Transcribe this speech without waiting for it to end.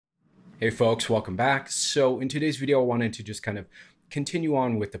Hey folks, welcome back. So in today's video, I wanted to just kind of continue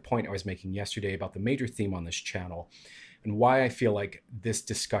on with the point I was making yesterday about the major theme on this channel and why I feel like this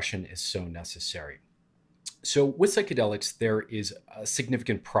discussion is so necessary. So with psychedelics, there is a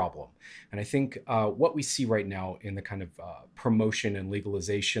significant problem. And I think what we see right now in the kind of promotion and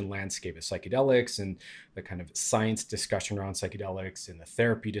legalization landscape of psychedelics and the kind of science discussion around psychedelics and the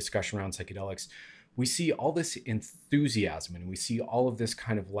therapy discussion around psychedelics, we see all this enthusiasm and we see all of this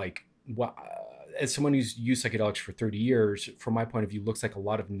kind of like, what, as someone who's used psychedelics for 30 years, from my point of view, looks like a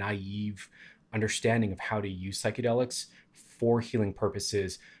lot of naive understanding of how to use psychedelics for healing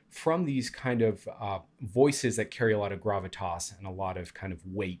purposes from these kind of voices that carry a lot of gravitas and a lot of kind of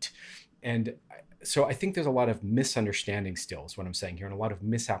weight. And so I think there's a lot of misunderstanding still is what I'm saying here, and a lot of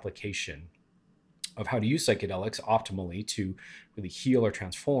misapplication of how to use psychedelics optimally to really heal or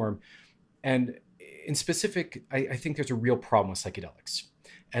transform. And in specific, I think there's a real problem with psychedelics.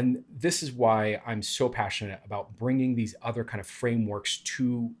 And this is why I'm so passionate about bringing these other kind of frameworks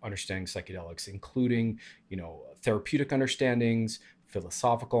to understanding psychedelics, including, therapeutic understandings,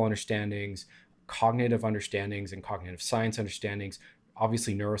 philosophical understandings, cognitive understandings, and cognitive science understandings,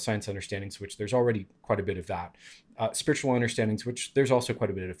 obviously neuroscience understandings, which there's already quite a bit of that, spiritual understandings, which there's also quite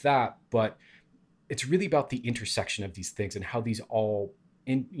a bit of that, but it's really about the intersection of these things and how these all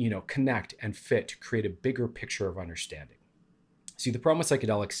connect and fit to create a bigger picture of understanding. See, the problem with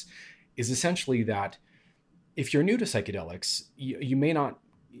psychedelics is essentially that if you're new to psychedelics, you may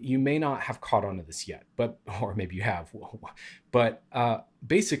not have caught on to this yet, or maybe you have. But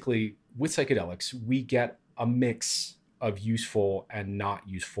basically, with psychedelics, we get a mix of useful and not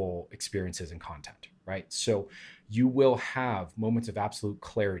useful experiences and content, right? So you will have moments of absolute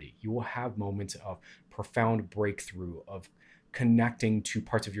clarity. You will have moments of profound breakthrough, of connecting to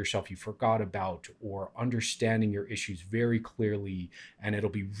parts of yourself you forgot about, or understanding your issues very clearly, and it'll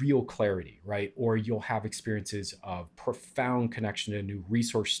be real clarity, right? Or you'll have experiences of profound connection to new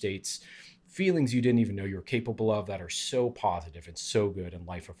resource states, feelings you didn't even know you were capable of that are so positive and so good and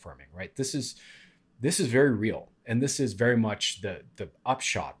life affirming, right? This is very real, and this is very much the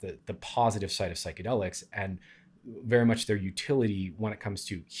upshot, the positive side of psychedelics, and very much their utility when it comes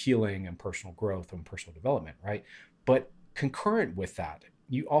to healing and personal growth and personal development, right? But concurrent with that,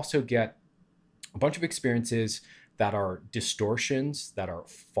 you also get a bunch of experiences that are distortions, that are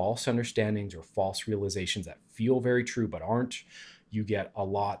false understandings or false realizations that feel very true but aren't. You get a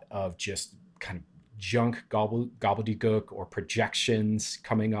lot of just kind of junk gobbledygook or projections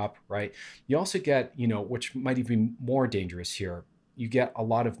coming up, right? You also get, which might even be more dangerous here, you get a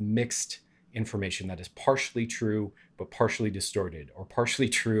lot of mixed information that is partially true but partially distorted, or partially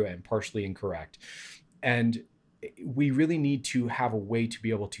true and partially incorrect. And we really need to have a way to be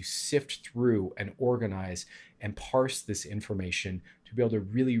able to sift through and organize and parse this information to be able to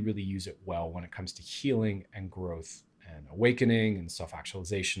really, really use it well when it comes to healing and growth and awakening and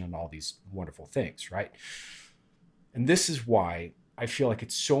self-actualization and all these wonderful things, right? And this is why I feel like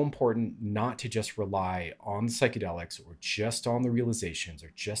it's so important not to just rely on psychedelics or just on the realizations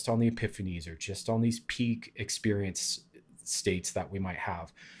or just on the epiphanies or just on these peak experience states that we might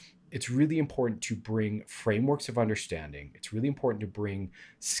have. It's really important to bring frameworks of understanding. It's really important to bring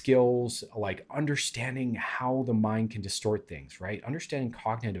skills like understanding how the mind can distort things, right? Understanding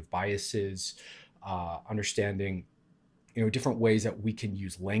cognitive biases, understanding different ways that we can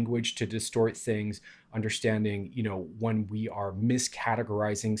use language to distort things, understanding, when we are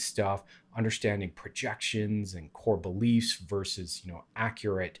miscategorizing stuff, understanding projections and core beliefs versus,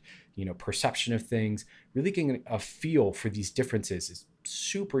 accurate, perception of things. Really getting a feel for these differences is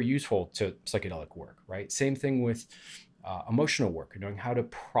super useful to psychedelic work, right? Same thing with emotional work, knowing how to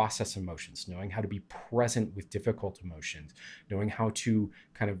process emotions, knowing how to be present with difficult emotions, knowing how to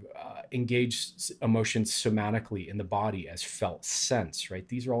kind of engage emotions somatically in the body as felt sense, right?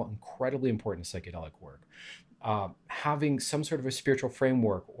 These are all incredibly important to psychedelic work. Having some sort of a spiritual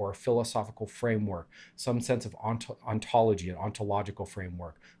framework or a philosophical framework, some sense of ontology, an ontological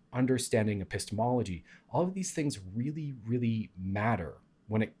framework, understanding epistemology, all of these things really, really matter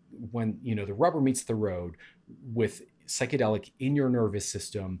when the rubber meets the road with psychedelic in your nervous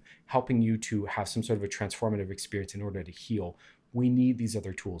system, helping you to have some sort of a transformative experience in order to heal. We need these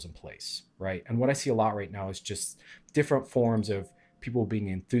other tools in place, right? And what I see a lot right now is just different forms of people being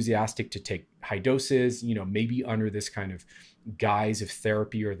enthusiastic to take high doses, maybe under this kind of guise of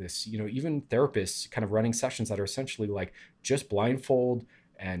therapy, or this, even therapists kind of running sessions that are essentially like, just blindfold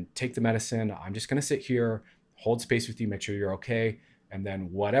and take the medicine. I'm just going to sit here, hold space with you, make sure you're okay. And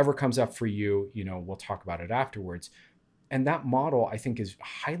then whatever comes up for you, we'll talk about it afterwards. And that model, I think, is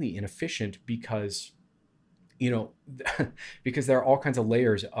highly inefficient because, because there are all kinds of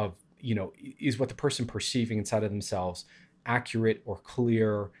layers of is what the person perceiving inside of themselves accurate or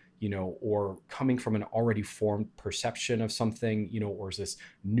clear, or coming from an already formed perception of something, or is this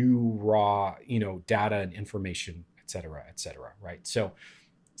new raw, data and information, et cetera, right? So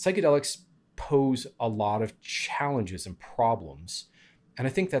psychedelics pose a lot of challenges and problems. And I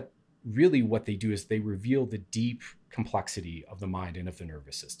think that really what they do is they reveal the deep complexity of the mind and of the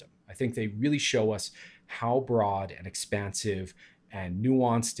nervous system. I think they really show us how broad and expansive and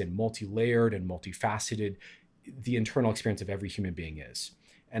nuanced and multi-layered and multifaceted the internal experience of every human being is.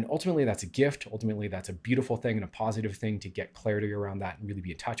 And ultimately, that's a gift. Ultimately, that's a beautiful thing and a positive thing to get clarity around that and really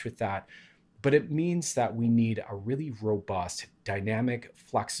be in touch with that. But it means that we need a really robust, dynamic,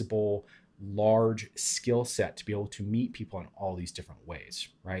 flexible, large skill set to be able to meet people in all these different ways,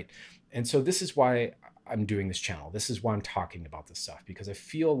 right? And so this is why I'm doing this channel. This is why I'm talking about this stuff, because I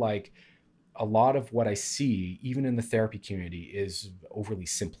feel like a lot of what I see, even in the therapy community, is overly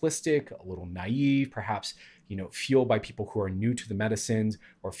simplistic, a little naive, perhaps, fueled by people who are new to the medicines,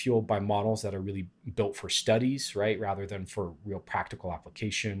 or fueled by models that are really built for studies, right? Rather than for real practical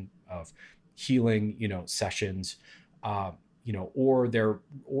application of healing, sessions, or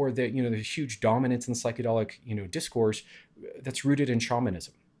there's huge dominance in psychedelic, discourse that's rooted in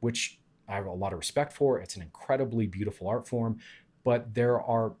shamanism, which I have a lot of respect for. It's an incredibly beautiful art form, but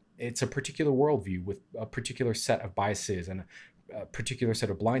it's a particular worldview with a particular set of biases and a particular set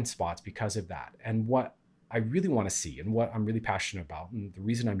of blind spots because of that. And what I really want to see and what I'm really passionate about, and the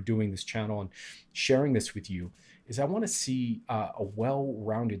reason I'm doing this channel and sharing this with you, is I want to see a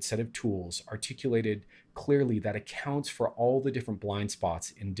well-rounded set of tools articulated clearly that accounts for all the different blind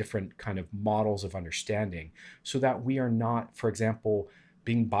spots in different kind of models of understanding, so that we are not, for example,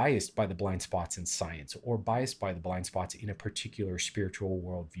 being biased by the blind spots in science, or biased by the blind spots in a particular spiritual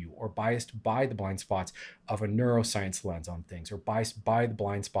worldview, or biased by the blind spots of a neuroscience lens on things, or biased by the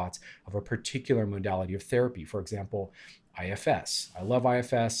blind spots of a particular modality of therapy. For example, IFS. I love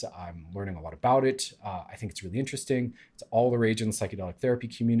IFS. I'm learning a lot about it. I think it's really interesting. It's all the rage in the psychedelic therapy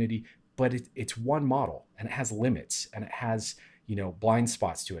community, but it's one model, and it has limits, and it has blind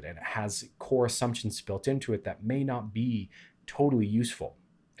spots to it, and it has core assumptions built into it that may not be totally useful,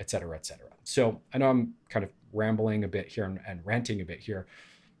 et cetera, et cetera. So I know I'm kind of rambling a bit here and ranting a bit here,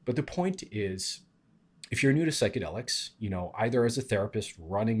 but the point is, if you're new to psychedelics, either as a therapist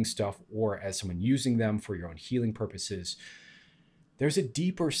running stuff or as someone using them for your own healing purposes, there's a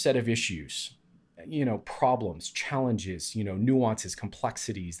deeper set of issues, problems, challenges, nuances,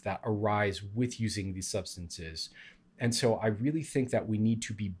 complexities that arise with using these substances. And so I really think that we need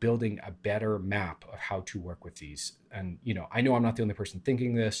to be building a better map of how to work with these. And, I know I'm not the only person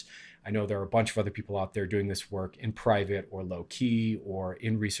thinking this. I know there are a bunch of other people out there doing this work in private or low key or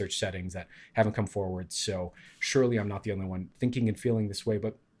in research settings that haven't come forward. So surely I'm not the only one thinking and feeling this way,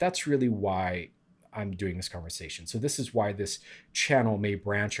 but that's really why I'm doing this conversation. So this is why this channel may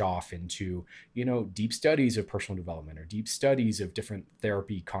branch off into, deep studies of personal development, or deep studies of different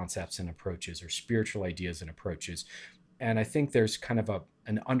therapy concepts and approaches, or spiritual ideas and approaches. And I think there's kind of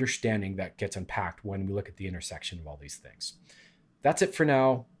an understanding that gets unpacked when we look at the intersection of all these things. That's it for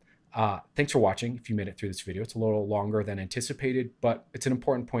now. Thanks for watching. If you made it through this video, it's a little longer than anticipated, but it's an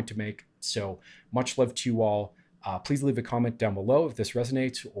important point to make. So much love to you all. Please leave a comment down below if this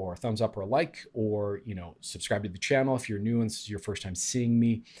resonates, or a thumbs up or a like, or subscribe to the channel if you're new and this is your first time seeing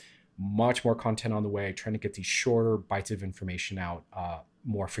me. Much more content on the way, trying to get these shorter bites of information out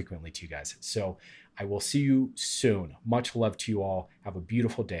more frequently to you guys. So I will see you soon. Much love to you all. Have a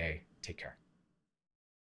beautiful day. Take care.